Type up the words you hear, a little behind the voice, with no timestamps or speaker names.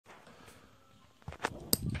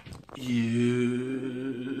You,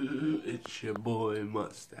 it's your boy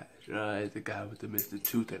Mustache, right? The guy with the Mr.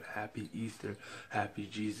 Tooth, and happy Easter, happy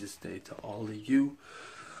Jesus Day to all of you.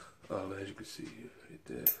 As you can see right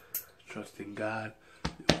there, trusting God,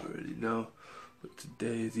 you already know. But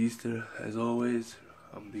today is Easter, as always.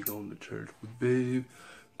 I'm gonna be going to church with Babe,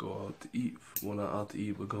 go out to eat. Well, not out to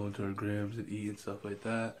eat, but going to our grams and eat and stuff like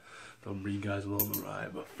that. I'm gonna bring you guys along the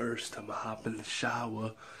ride, but first I'm gonna hop in the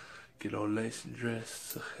shower, get all nice and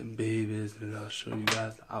dressed and babies, and I'll show you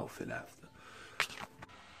guys the outfit after.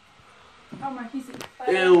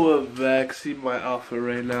 And we're back. See my outfit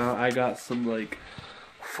right now. I got some like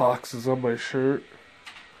foxes on my shirt.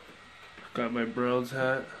 Got my Browns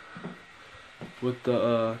hat with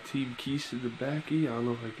the Team Keys in the backy. I don't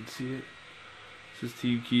know if I can see it. This is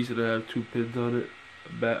Team Keys, and I have 2 pins on it.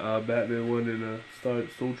 A Batman one and a Star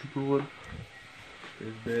Trooper one.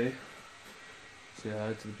 There's Bay. Say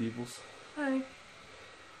hi to the peoples. Hi.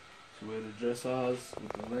 She wearing the dress on,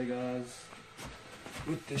 with the leg on,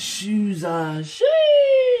 with the shoes on. And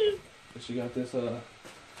she got this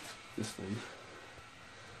this thing.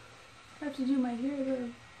 I have to do my hair though.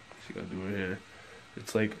 She gotta do her hair.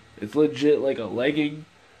 It's like, it's legit like a legging,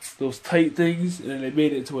 those tight things, and then they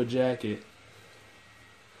made it into a jacket.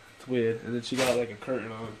 It's weird. And then she got like a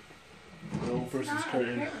curtain on. Her own person's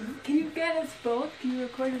curtain. Can you get us both? Can you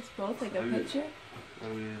record us both, like a picture? I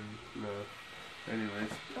mean, no.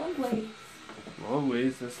 Anyways. Long ways. Long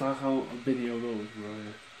ways? That's not how a video goes, bro.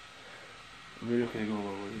 A video can't go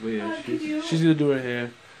long ways. But yeah, she's gonna do her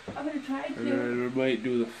hair. I'm gonna try to. And then we might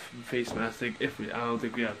do the face mask thing if we, I don't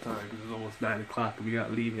think we have time because it's almost 9 o'clock and we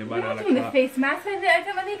gotta leave here by 9 o'clock. We're not doing the face mask. I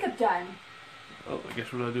got my makeup done. Oh, I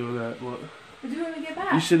guess we're not doing that. What? We're doing it when we get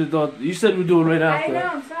back. You should have done. You said we're doing right after. I know.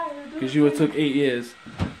 I'm sorry. Because you would took 8 years.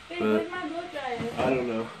 Hey, where's my blow dryer? I don't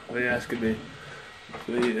know. Why are you asking me?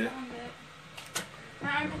 But yeah.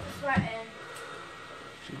 I'm just sweating.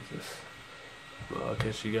 Jesus. Well, I'll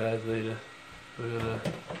catch you guys later.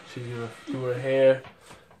 She's gonna do her hair,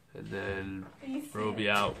 and then we'll be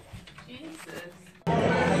out. Jesus.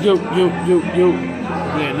 Yo.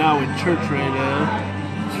 We're now in church right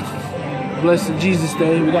now. Blessed Jesus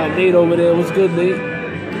Day. We got Nate over there. What's good, Nate?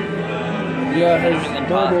 We got her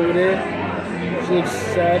mom over there. She looks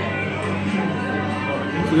sad.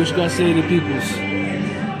 So what you gotta say to the peoples?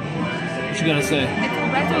 What you gotta say? It's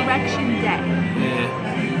Resurrection Day. Yeah.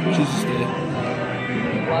 Jesus Day.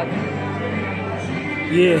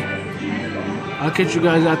 Yeah. I'll catch you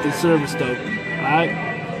guys after the service though. Alright?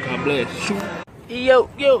 God bless. Yo.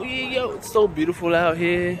 It's so beautiful out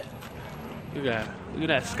here. Look at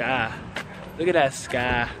that sky. Look at that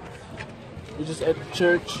sky. We just at the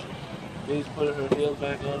church. Baby's putting her heels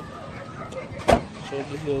back on. Show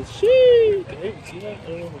the heels. Shee! Can you see that? I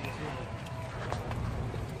don't know if you can see that.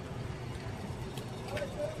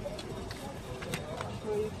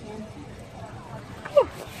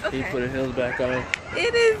 Okay. He put her heels back on.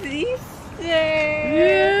 It is Easter. Yeah.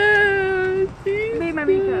 I made my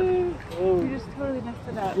makeup. Oh. You just totally messed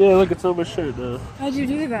it up. Yeah, look, it's on my shirt now. How'd you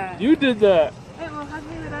do that? You did that. Hey, well, how'd you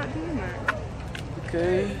do without doing that?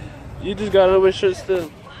 Okay. You just got it on my shirt still.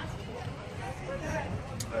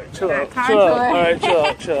 Alright, chill out. Alright,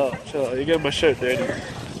 chill out. You got my shirt dirty.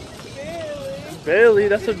 Barely.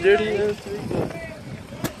 That's a dirty ass thing.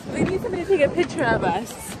 We need somebody to take a picture of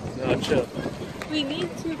us. No, chill. We need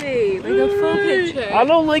to be like a full picture. I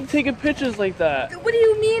don't like taking pictures like that. What do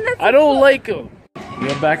you mean? That's I don't like them.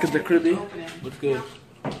 We're back at the cribby. What's good?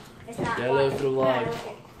 Say hello to the vlog.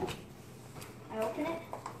 I open it.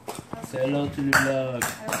 Say hello to the vlog.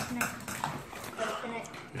 I open it.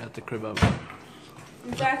 We're at the crib up.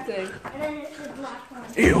 Exactly. And then it's the black one.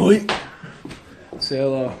 Hey, wait. Say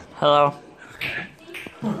hello. Hello.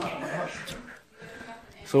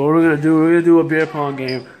 So what we're gonna do a beer pong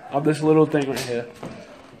game of this little thing right here.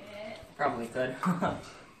 Probably could.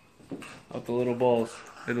 Of the little balls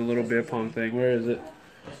and the little beer pong thing. Where is it?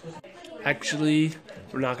 Actually,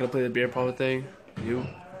 we're not gonna play the beer pong thing.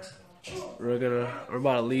 We're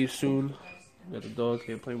about to leave soon. We got the dog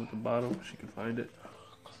here playing with the bottle. She can find it.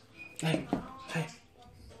 Hey.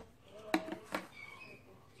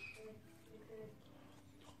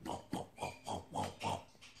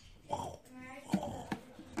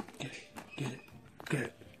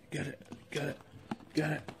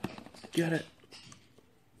 Get it.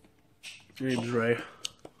 Your name's Ray.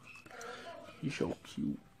 You're so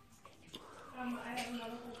cute.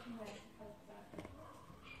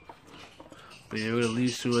 But yeah, we're gonna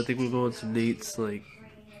leave soon. I think we're going to Nate's like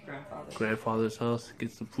grandfather's house,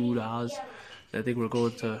 get some food out. And I think we're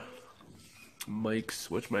going to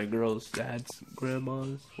Mike's, which my girl's dad's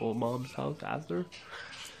grandma's or mom's house after.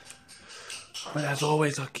 But as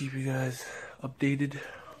always, I'll keep you guys updated.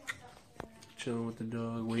 Chilling with the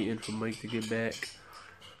dog, waiting for Mike to get back.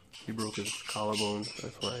 He broke his collarbone,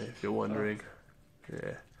 that's why, if you're wondering.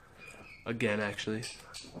 Yeah. Again, actually.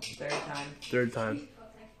 Third time.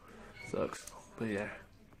 Sucks. But yeah.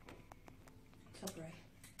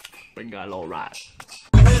 We got it all right.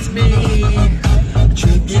 With me,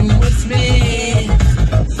 drinking with me,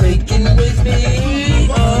 faking with me.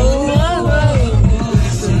 Oh,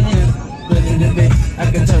 better than me. I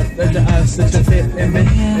can tell that your eyes such a fit in me,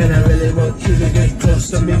 and I really want you to get close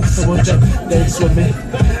to me. So won't you dance with me,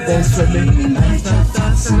 dance with me? I start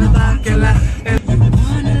dancing the parking lot, and you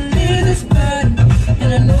wanna leave this bed,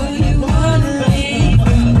 and I know you wanna leave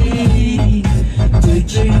with me. To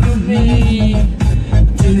drink with me.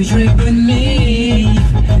 To drink with me,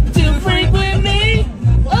 to freak with me,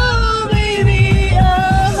 oh baby, oh.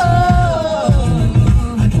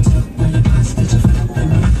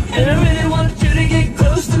 And I really want you to get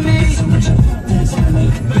close to me,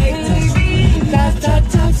 baby. Got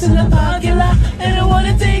talks in the parking lot, and I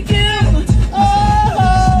wanna take you,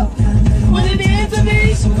 oh. Wanna dance with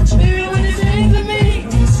me, baby, wanna dance with me.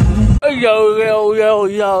 Yo,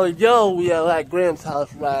 at Graham's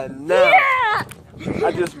house right now. Yeah!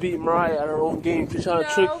 I just beat Mariah at her own game. She's trying to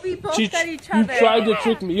trick. we both got each other. You tried to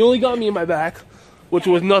trick me. You only got me in my back, which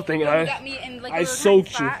was nothing. You got me in like a I little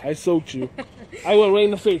soaked tiny you. spot. I soaked you. I went right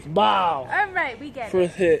in the face. Bow. Alright, we get it.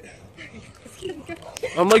 First hit.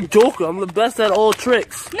 I'm like Joker. I'm the best at all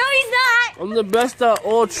tricks. No, he's not. I'm the best at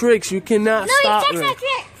all tricks. You cannot No, stop he me. sucks at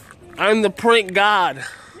tricks. I'm the prank god.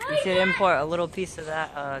 You should import a little piece of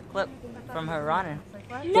that clip from her running.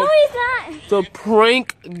 No, he's not. The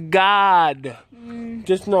prank god.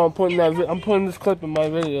 Just know I'm putting I'm putting this clip in my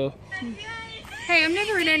video. Hey, I'm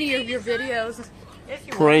never in any of your videos.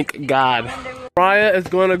 Prank god. Mariah is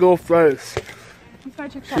gonna go first. That's my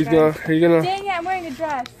trick shot, She's guys. you're gonna Dang it, I'm wearing a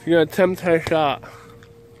dress. you're gonna attempt her shot.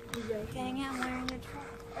 Dang it, I'm wearing a dress.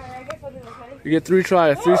 Alright, I guess I'll do this, ready? You get 3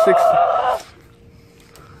 tries. 360.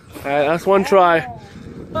 Alright, that's 1 try.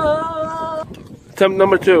 Attempt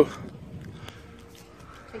number 2.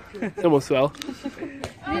 It almost fell.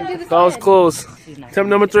 That was close. Attempt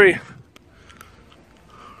number 3.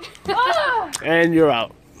 And you're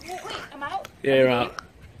out. Wait, I'm out? Yeah, you're out.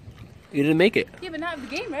 You didn't make it. Yeah, but not in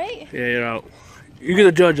the game, right? Yeah, you're out. You're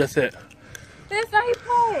gonna judge, that's it. That's not how you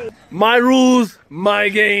play. My rules, my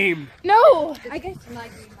game. No! I guess you're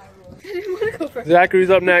not getting my rules. I didn't want to go first.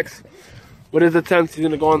 Zachary's up next. With his attempts, he's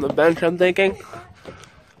gonna go on the bench, I'm thinking.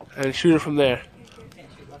 And shoot it from there.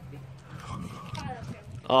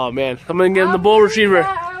 Oh man, somebody get him the ball retriever.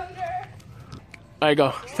 There you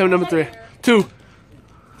go. Attempt number 3. 2.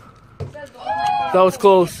 That was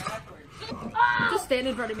close. Just stand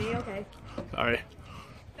in front of me, okay. Sorry.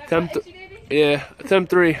 Attempt. Yeah. Attempt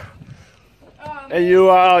 3. And you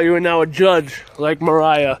are out. You are now a judge, like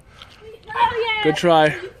Mariah. Oh, yeah! Good try.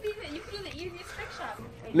 You can do the easiest trick shot.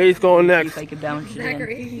 Nate's going next. I could bounce it in.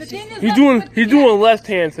 The thing is, He's doing left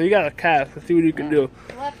hand, so you got to cast. Let's see what you can do.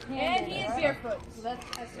 left hand. And he is barefoot, so that's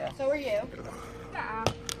so are you.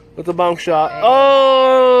 With the bounce shot. Oh!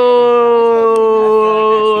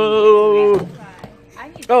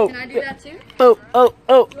 Oh! Can I do that too?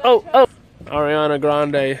 Oh! Ariana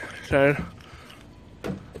Grande turn.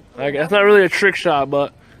 That's not really a trick shot,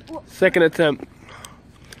 but second attempt.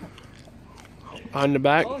 On the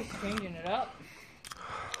back. Oh, she's changing it up.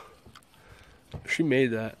 She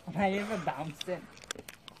made that. I never bounced it.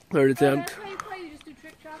 Third attempt. That's how you play. You just do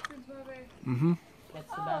trick shots and whoever. That's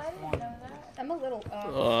the best one. I'm a little.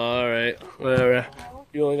 Alright, whatever.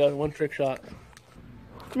 You only got 1 trick shot.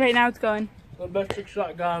 Right now it's going. The best trick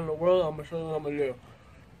shot guy in the world, I'm gonna show you what I'm gonna do.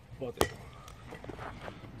 Fuck it.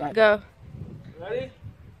 Go. Ready?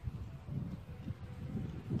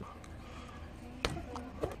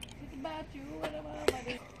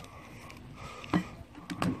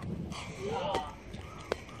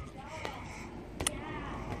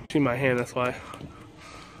 See my hand, that's why.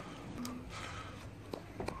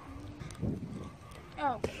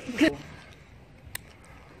 Oh.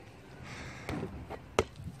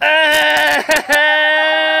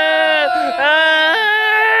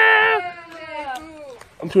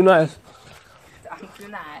 I'm too nice. I'm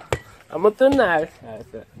tonight. I'm too nice.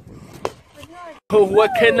 That's it.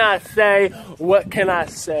 What can I say? What can I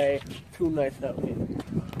say? Too nice out here.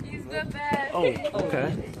 He's the best. Oh,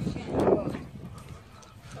 okay.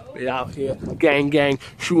 We out here, gang,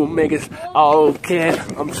 shooting niggas. Okay,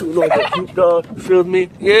 I'm shooting over you, dog. Feel me?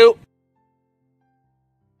 You.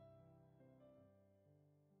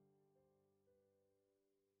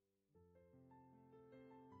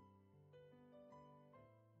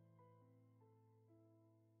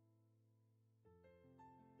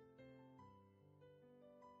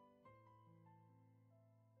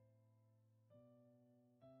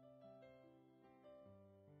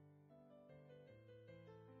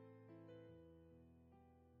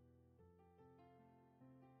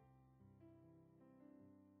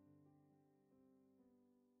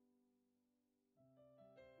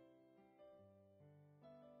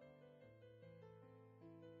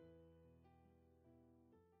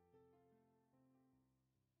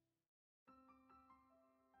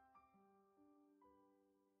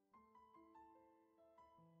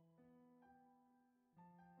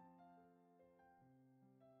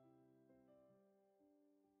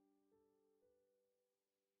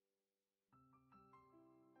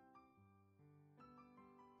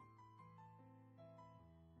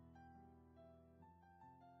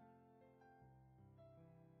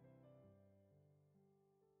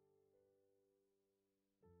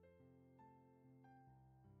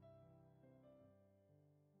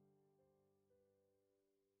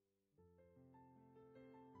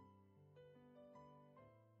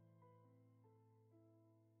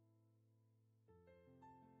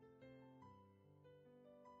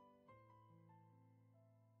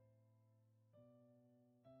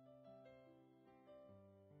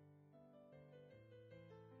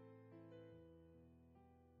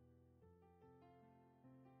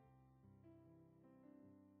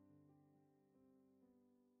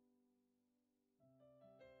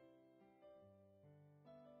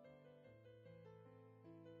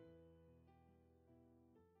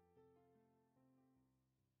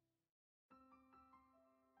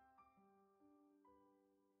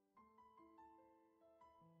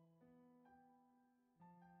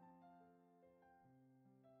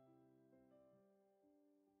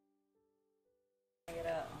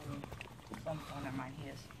 get a phone. Oh, never mind, he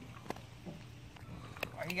is.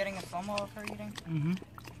 Are you getting a FOMO of her eating? Mm-hmm.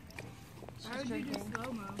 Why would you do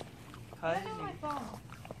slow-mo? Cause my phone.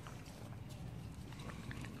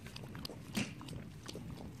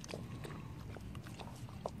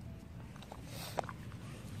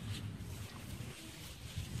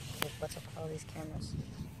 what's up with all these cameras?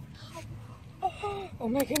 Oh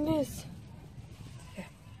my goodness.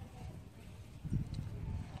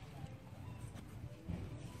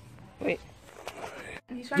 Wait.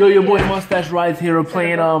 Yo, your boy MustacheRides here. We're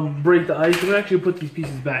playing Break the Ice. We're gonna actually put these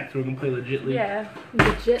pieces back so we can play legitly. Yeah,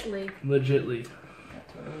 legitly. Legitly.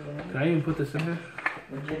 Can I even put this in here?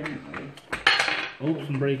 Legitimately. Oops,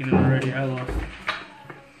 I'm breaking it already. I lost.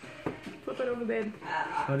 Flip it over, babe.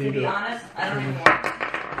 How do you To do be it? honest, I don't even want it.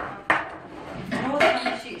 You know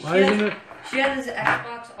what's funny? Why isn't it? She has this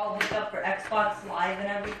Xbox all hooked up for Xbox Live and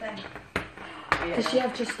everything. Yeah. Does she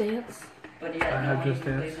have Just Dance? But yeah, I have no Just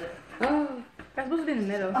one Dance. plays it. Oh. That's supposed to be in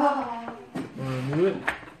the middle. Oh. Wanna move it?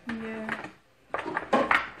 Yeah.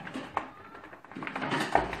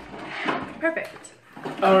 Perfect.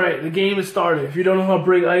 Alright, the game is started. If you don't know how to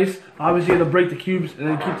break ice, obviously you have to break the cubes and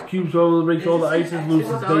then keep the cubes over, breaks all the ice and loose.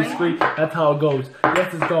 Basically, that's how it goes.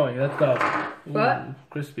 Yes, it's going. Let's go. Ooh, What?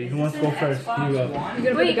 Crispy. Who wants to go first? You go. You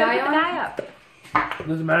gonna put the guy up?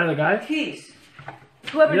 Doesn't matter the guy? Keys.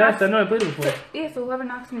 Whoever Yes, knocks, I know I played it before. yeah, so whoever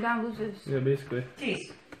knocks me down loses. Yeah, basically.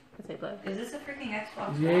 Keys. That's it, love. Is this a freaking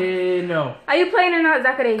Xbox? Yeah, no. Are you playing or not,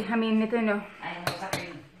 Zachary? I mean, Nintendo. I know exactly.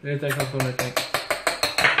 It's like something I think.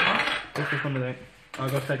 This is something I think. I'll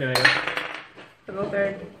go second, I guess. I'll go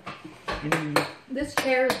third. This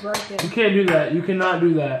chair is broken. You can't do that. You cannot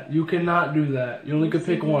do that. You cannot do that. You only can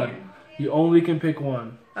pick one. You only can pick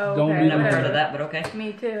one. Oh, Don't okay. be Never the heard of that, but okay.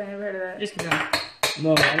 Me too, I never heard of that. Just keep going.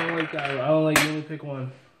 No, I don't like that. I don't like you only pick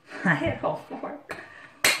one. I hit all four.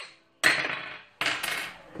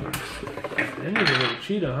 Then you're a little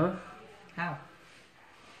cheetah, huh? How?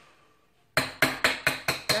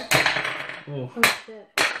 Oh. Oh shit.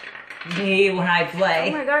 Me when I Oh play.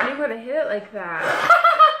 my god, you gotta hit it like that.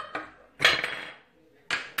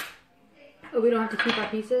 Oh, we don't have to keep our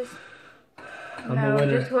pieces? I'm the No,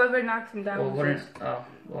 winner. just whoever knocks him down Well, what loses. is? Oh,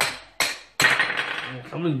 well. Oh,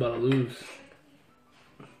 someone's about to lose.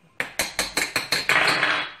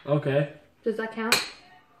 Okay. Does that count?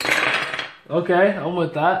 Okay, I'm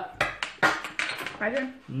with that. My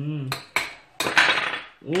turn.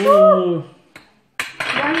 Ooh.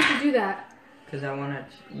 Why did you do that? Because I want to.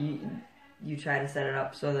 You try to set it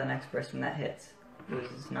up so the next person that hits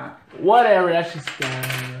loses, not. Whatever, that's just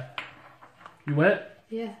You went?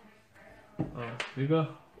 Yeah. Oh, you go.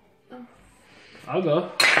 Oh. I'll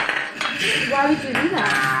go. Why would you do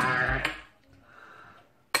that?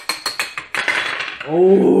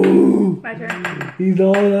 Oh, My turn. he's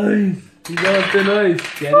all nice. He's all thin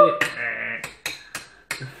ice. Get it?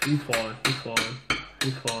 He's falling. He's falling.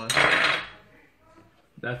 He's falling.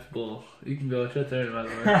 That's bull. You can go. It's your turn, by the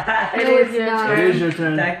way. It is your It turn. is your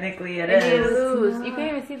turn. Technically, it And you is. lose. You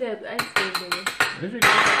can't even see the ice cream, baby. There you go.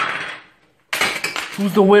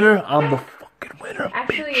 Who's the winner? I'm the fucking winner.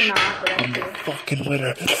 Actually, you're not, but I'm the actually. fucking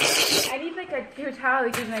winner. I need like a paper towel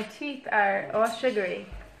because my teeth are all sugary.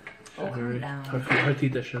 Her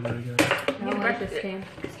teeth are sugar again. I don't like this game.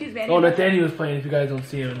 Excuse me. I Oh, need- Nathaniel was playing. If you guys don't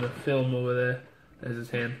see him in the film over there, there's his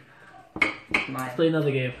hand. Let's play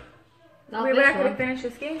another game. Wait, we're not gonna finish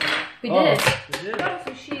this game? We did. Oh,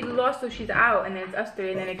 so she lost, so she's out, and then it's us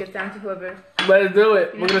three, and then it gets down to whoever. Let's do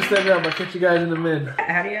it. We're gonna set it up. I'll catch you guys in the mid.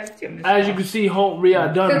 How do you have two? As you can see, home we are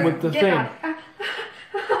done with the thing.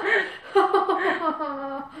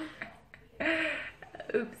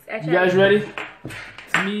 Oops. You guys ready?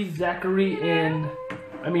 It's me, Zachary, and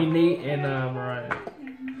Nate and Mariah.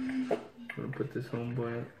 I'm gonna put this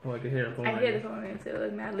homeboy. Oh, I can hear it. I hear this one, so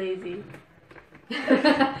look mad lazy.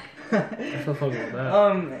 Let's not talk about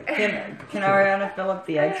that. Can Ariana fill up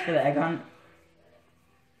the eggs for the egg hunt?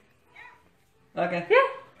 Okay.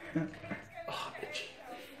 Yeah. Oh, itchy.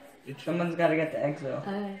 Someone's got to get the eggs though.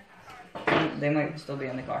 They might still be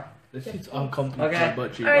in the car. This seat's uncomfortable. Okay. My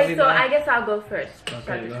butt cheek. Alright, so I guess I'll go first. Okay,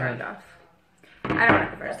 Start go this ahead. round off. I don't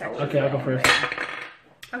want to go first, actually. Okay, I'll go first.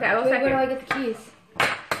 Okay, I'll go second. Where do I get the keys?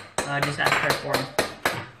 Just ask her for them.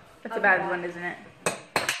 That's a bad one, isn't it?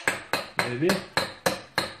 Maybe.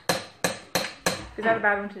 Is that a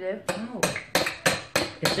bad one to do? No.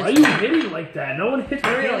 It's Why are you hitting like that? No one hits the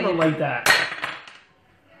Really? camera like that.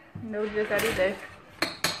 Nobody does that either.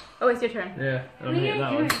 Oh, it's your turn. Yeah, I'm hitting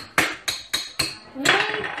that one.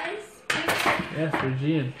 Yes,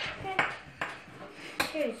 Regian.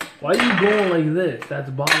 Why are you going like this? That's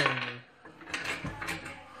bothering me.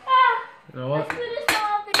 You know what?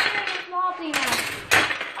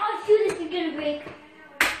 gonna break.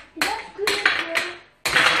 That's good. You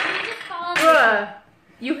just fall on Bruh,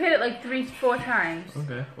 you hit it like 3-4 times.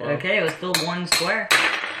 Okay. Well, Okay, it was still one square.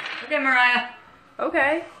 Okay, Mariah.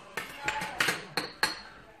 Okay.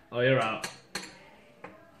 oh, you're out.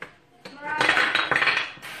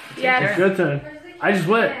 Yes. It's your turn. I just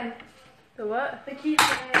went. The what? The key.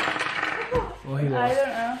 Well, he I lost. don't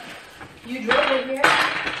know. You drove it here. You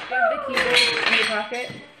have the keyboard in your pocket.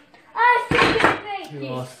 Oh, it's so good. He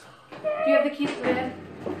lost. Do you have the keys for that?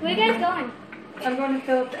 Where you guys going? I'm going to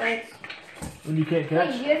fill up the eggs. When you can't Wait,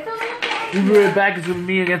 catch. you're filling up the eggs? We'll be right back. It's with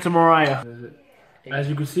me against Mariah. As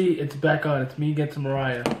you can see, it's back on. It's me against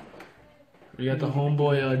Mariah. We got the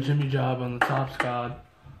homeboy Jimmy Job on the top squad.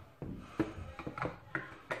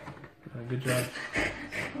 Good job.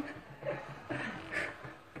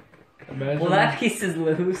 Imagine, Well, that piece is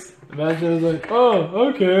loose. imagine it was like, oh,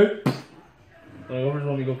 okay. Like, whoever's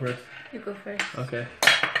want me to go first. You go first. Okay.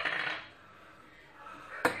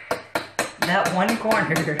 That one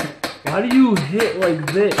corner. Why do you hit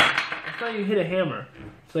like this? It's not you hit a hammer.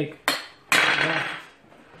 It's like that.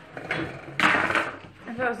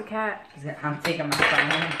 I thought it was a cat. I'm taking my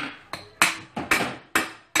phone.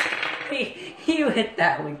 You hit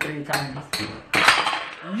that like 3 times.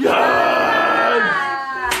 Yes!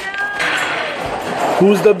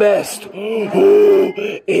 Who's the best? Who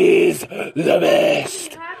is the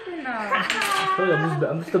best? What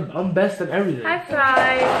happened though? I'm best at everything. High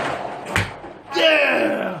five.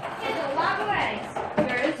 Yeah! There's a lot of eggs.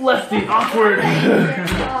 There is. Lefty, awkward.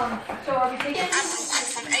 So are we taking?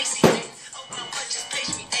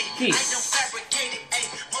 Keith.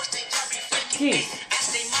 Keith.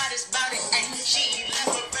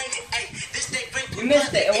 You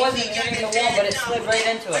missed it. It wasn't hitting the wall, but it slid right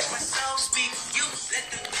into it.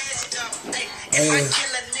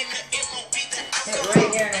 Hit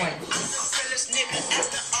right here and went.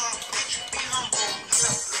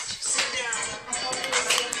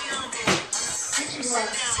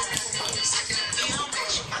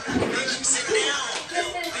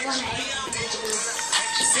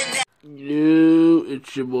 Yo,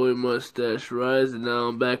 it's your boy MustacheRides, and now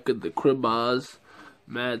I'm back at the cribaz.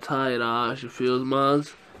 Mad tired, she feels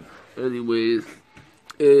Maz. Anyways,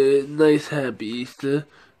 nice happy Easter.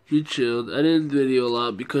 You chilled. I didn't video a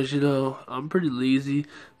lot because, you know, I'm pretty lazy.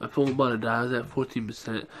 My phone about to die. I was at 14%,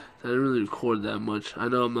 so I didn't really record that much. I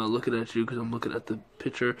know I'm not looking at you because I'm looking at the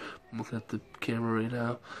picture. I'm looking at the camera right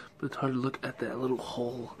now, but it's hard to look at that little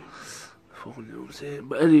hole. Phone, you know what I'm saying?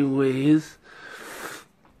 But anyways,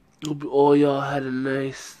 hope all y'all had a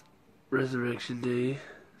nice Resurrection Day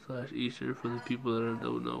 / Easter for the people that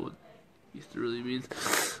don't know what Easter really means.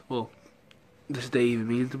 Well, this day even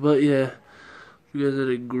means, but yeah. You guys had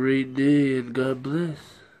a great day and God bless.